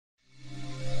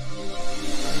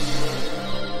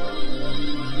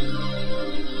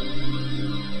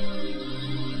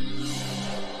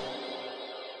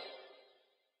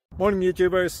Morning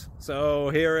YouTubers. So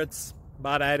here it's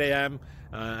about 8 a.m.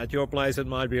 At your place it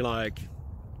might be like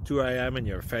 2 a.m. and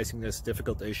you're facing this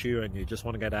difficult issue and you just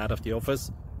want to get out of the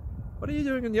office. What are you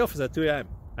doing in the office at 2 a.m.?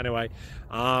 Anyway,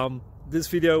 this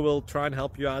video will try and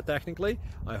help you out technically.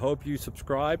 I hope you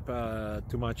subscribe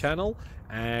to my channel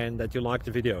and that you like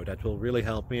the video. That will really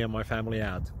help me and my family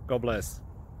out. God bless.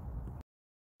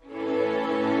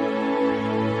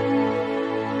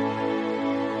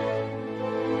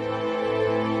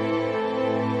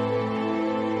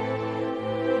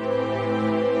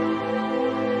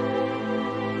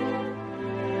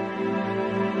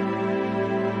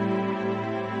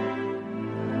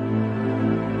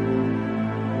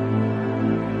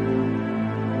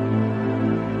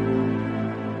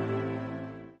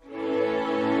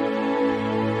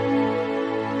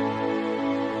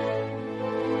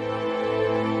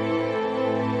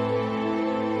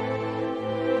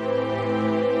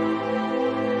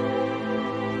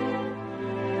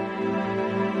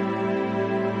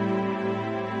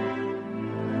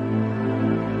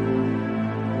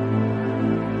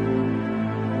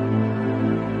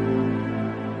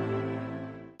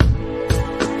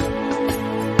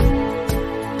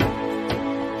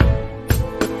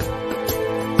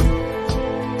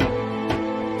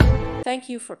 Thank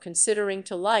you for considering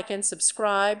to like and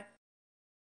subscribe.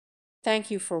 Thank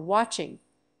you for watching,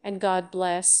 and God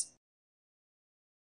bless.